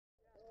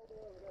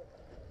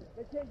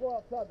They can't go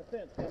outside the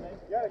fence, can they?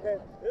 Yeah, they can.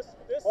 This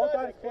Hold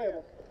side on, is clear.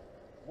 cable.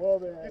 Well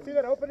then. You see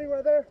that opening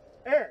right there?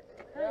 Eric!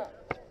 Yeah.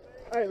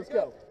 Hey, let's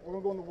go. We're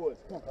gonna go in the woods.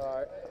 Come on. All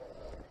right.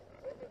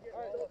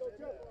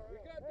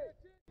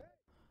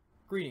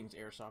 Greetings,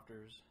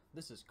 Airsofters.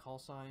 This is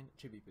callsign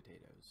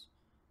ChibiPotatoes,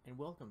 and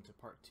welcome to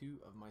part 2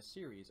 of my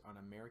series on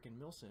American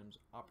Milsim's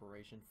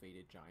Operation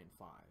Faded Giant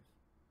 5.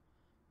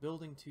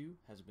 Building 2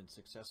 has been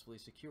successfully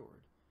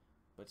secured,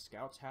 but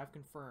scouts have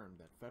confirmed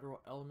that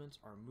federal elements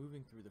are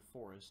moving through the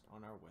forest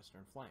on our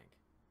western flank.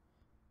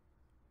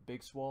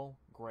 Big Swole,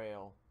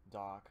 Grail,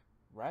 Doc,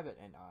 Rabbit,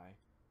 and I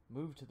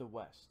move to the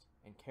west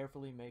and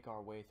carefully make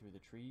our way through the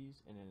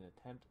trees in an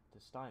attempt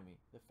to stymie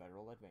the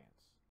federal advance.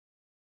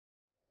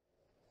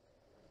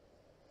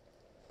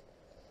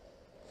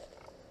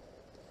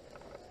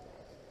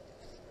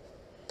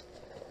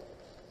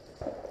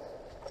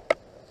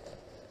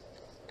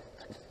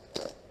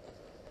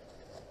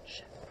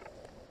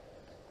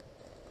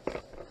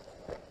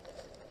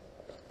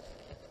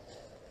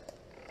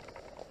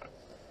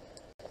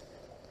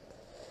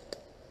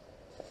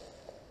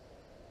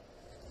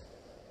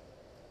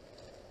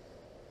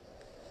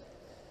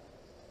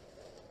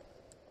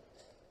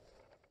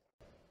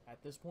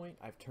 At this point,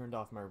 I've turned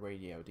off my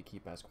radio to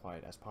keep as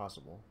quiet as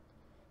possible.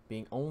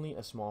 Being only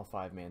a small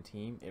 5-man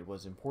team, it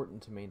was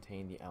important to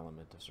maintain the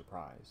element of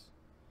surprise.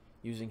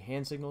 Using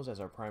hand signals as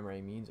our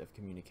primary means of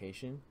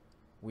communication,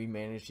 we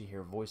managed to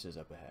hear voices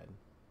up ahead.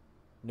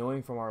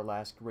 Knowing from our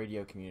last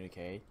radio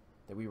communique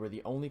that we were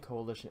the only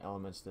coalition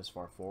elements this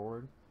far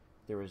forward,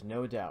 there was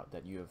no doubt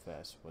that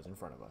UFS was in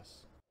front of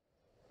us.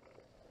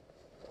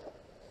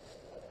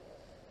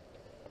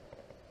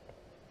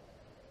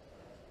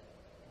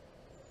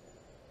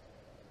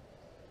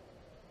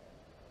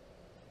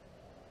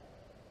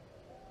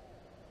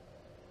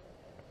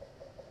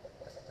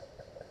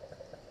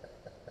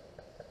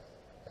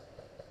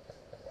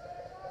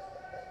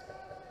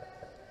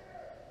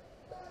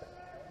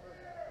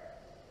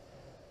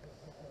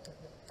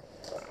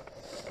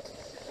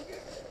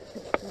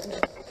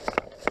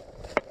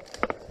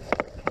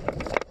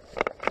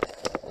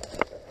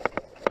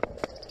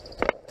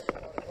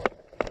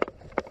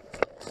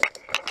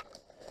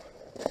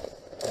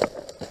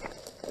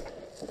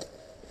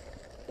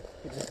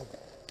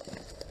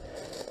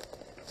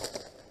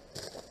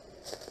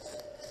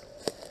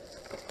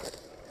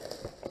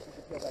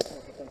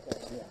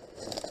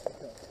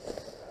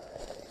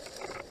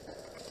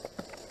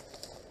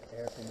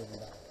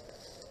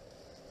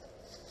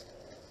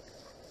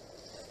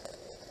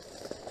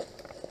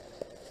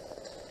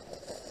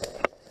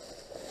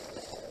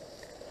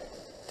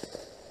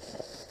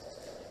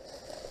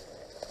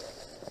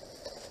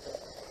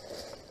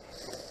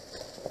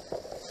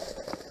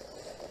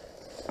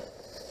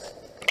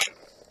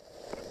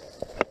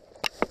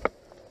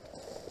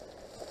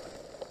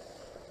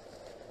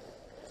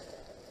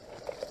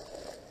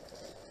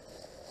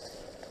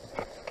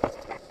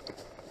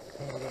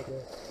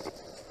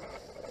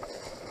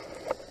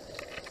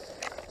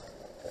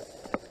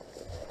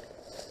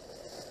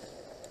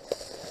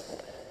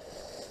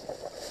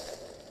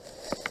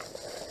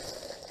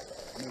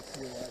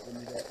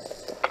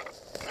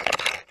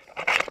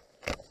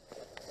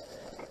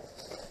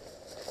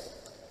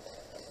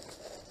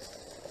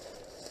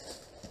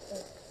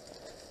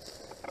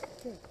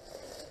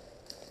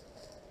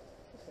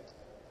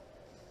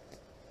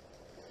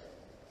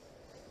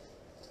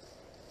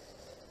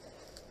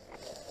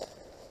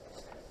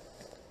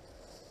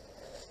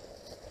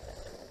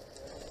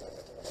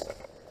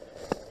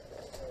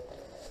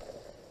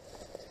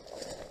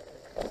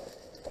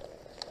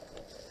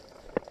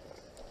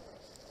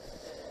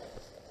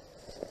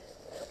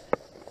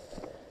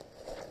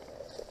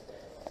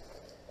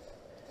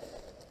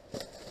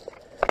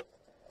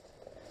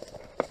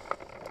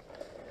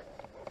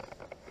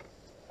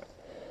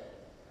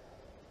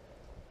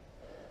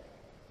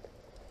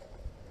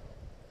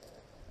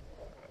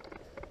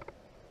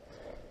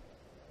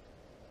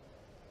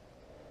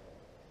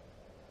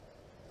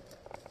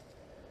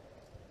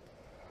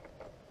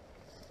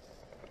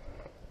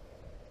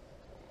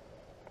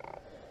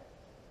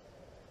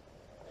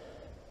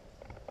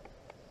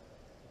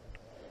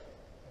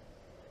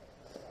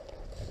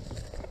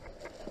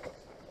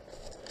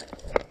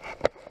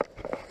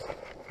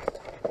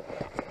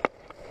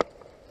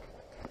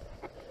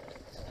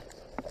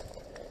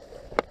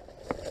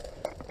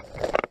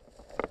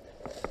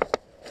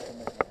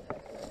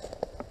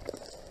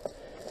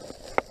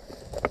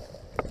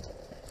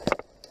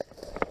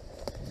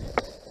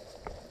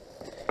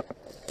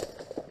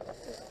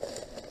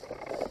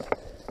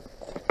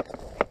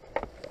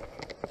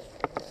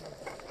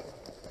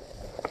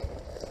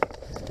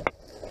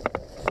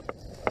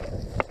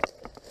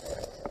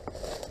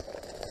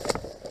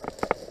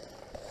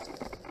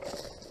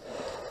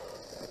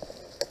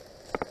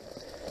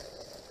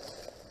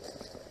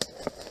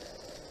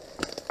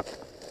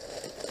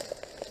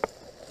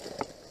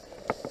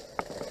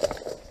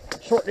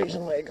 Short knees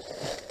and legs.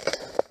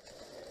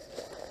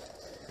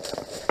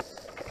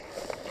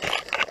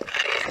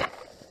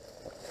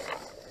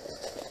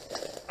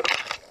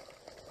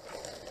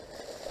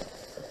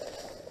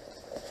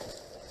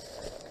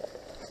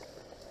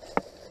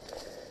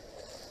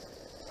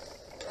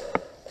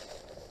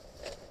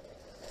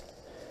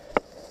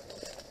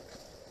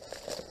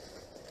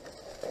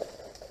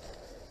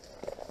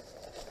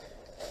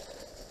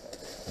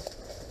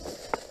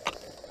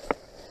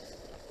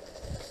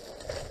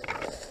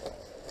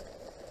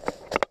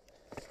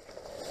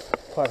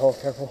 Gunfight hole,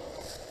 careful.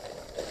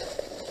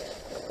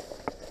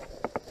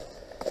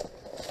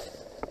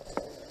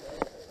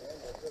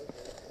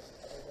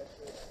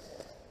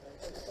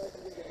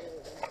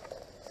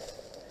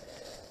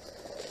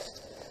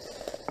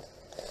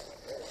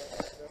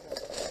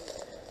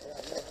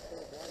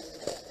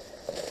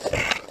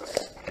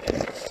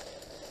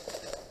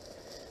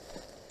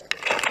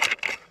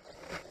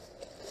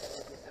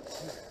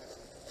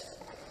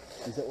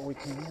 Is that what we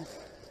came in? I'm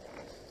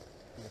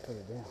gonna put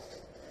it down.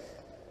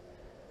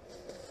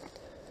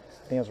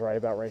 I think I was right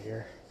about right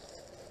here.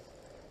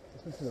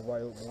 Let's move to the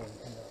right a little more and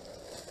come up.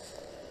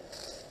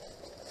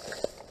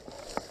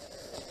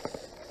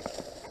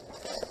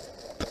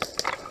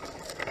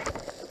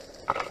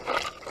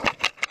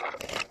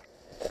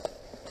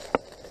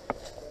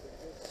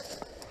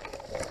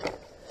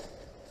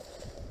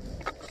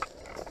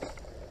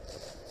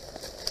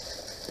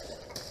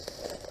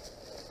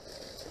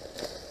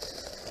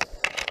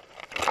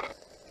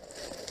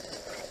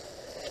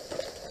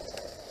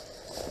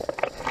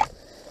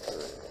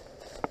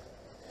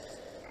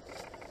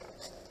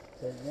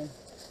 Say it again.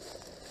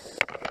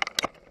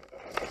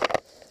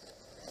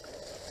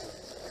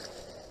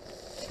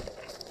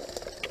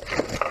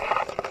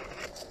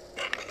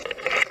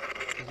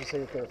 Did you say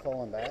that they're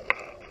falling back?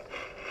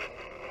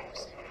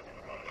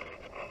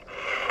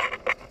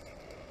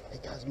 Hey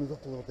guys, move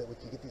up a little bit. We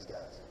can get these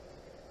guys.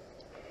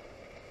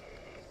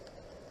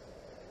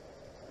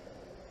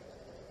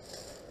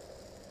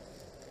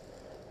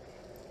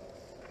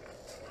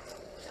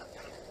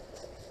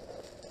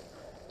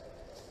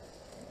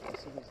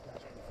 See these guys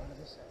right in front of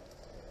us?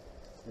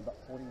 They're about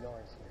 40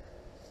 yards here.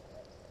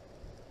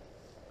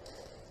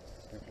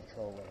 They're in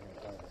control right here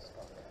in front of this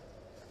spot.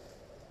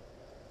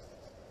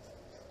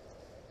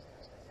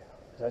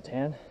 Is that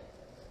 10?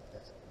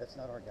 That's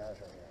not our guys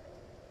right here.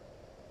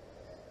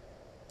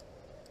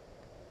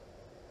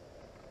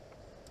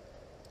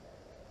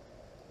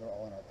 They're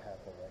all in our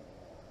pathway right now.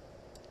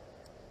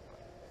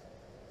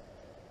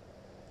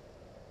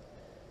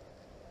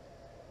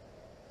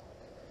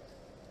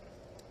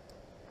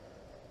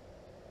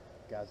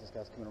 Guys, this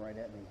guy's coming right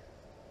at me.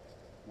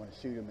 I want to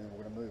shoot him and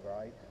we're going to move,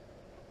 alright?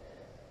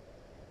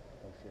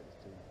 Oh shit,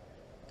 it's two.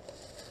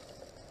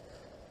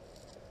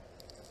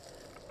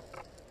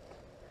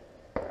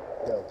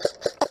 Go.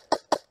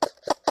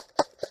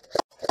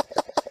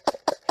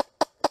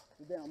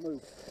 Get down,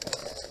 move.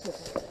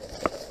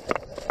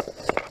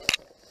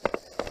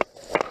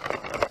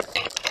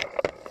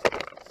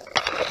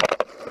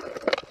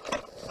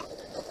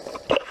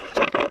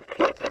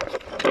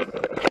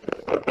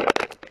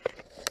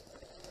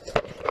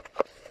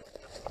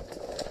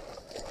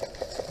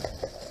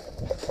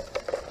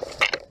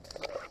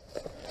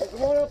 The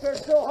one up there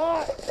still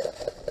hot.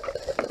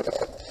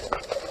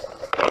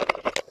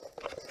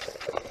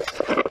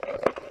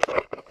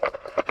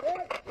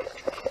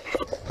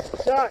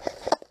 Shot.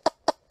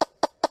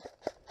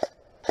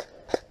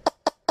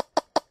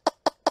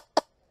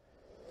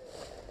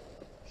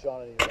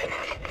 Sean,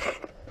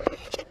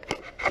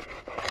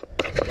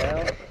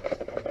 down.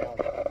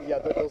 Yeah,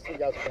 those three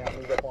guys are down.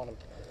 Move up on them.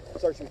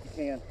 Search them if you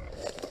can.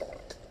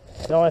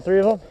 There's only 3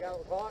 of them? The guy that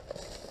was hot.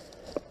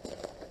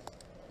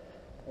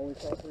 Only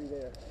saw 3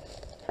 there.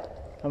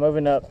 I'm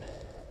moving up.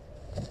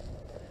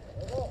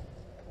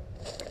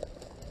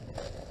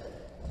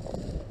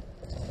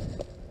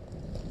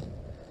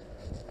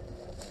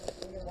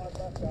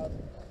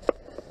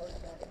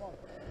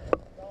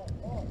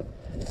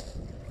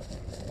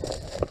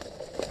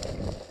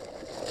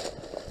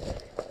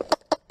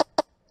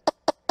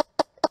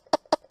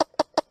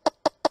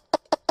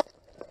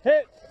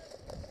 Hit!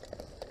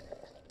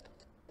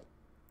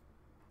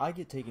 I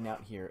get taken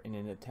out here in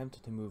an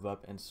attempt to move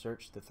up and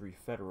search the 3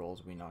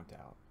 Federals we knocked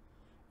out.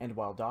 And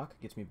while Doc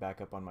gets me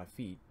back up on my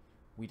feet,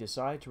 we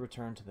decide to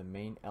return to the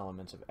main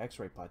elements of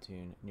X-Ray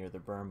Platoon near the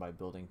berm by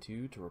Building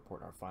 2 to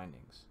report our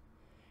findings.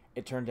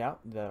 It turned out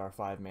that our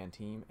 5-man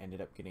team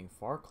ended up getting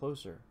far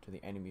closer to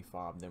the enemy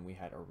fob than we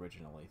had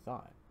originally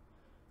thought.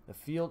 The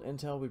field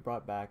intel we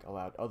brought back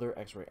allowed other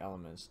X-Ray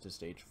elements to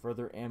stage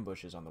further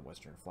ambushes on the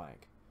western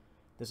flank.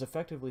 This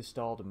effectively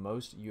stalled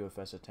most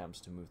UFS attempts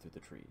to move through the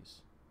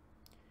trees.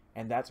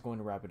 And that's going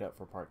to wrap it up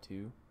for Part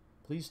 2.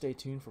 Please stay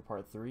tuned for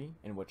Part 3,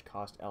 in which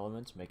cost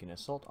elements make an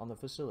assault on the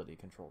facility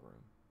control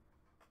room.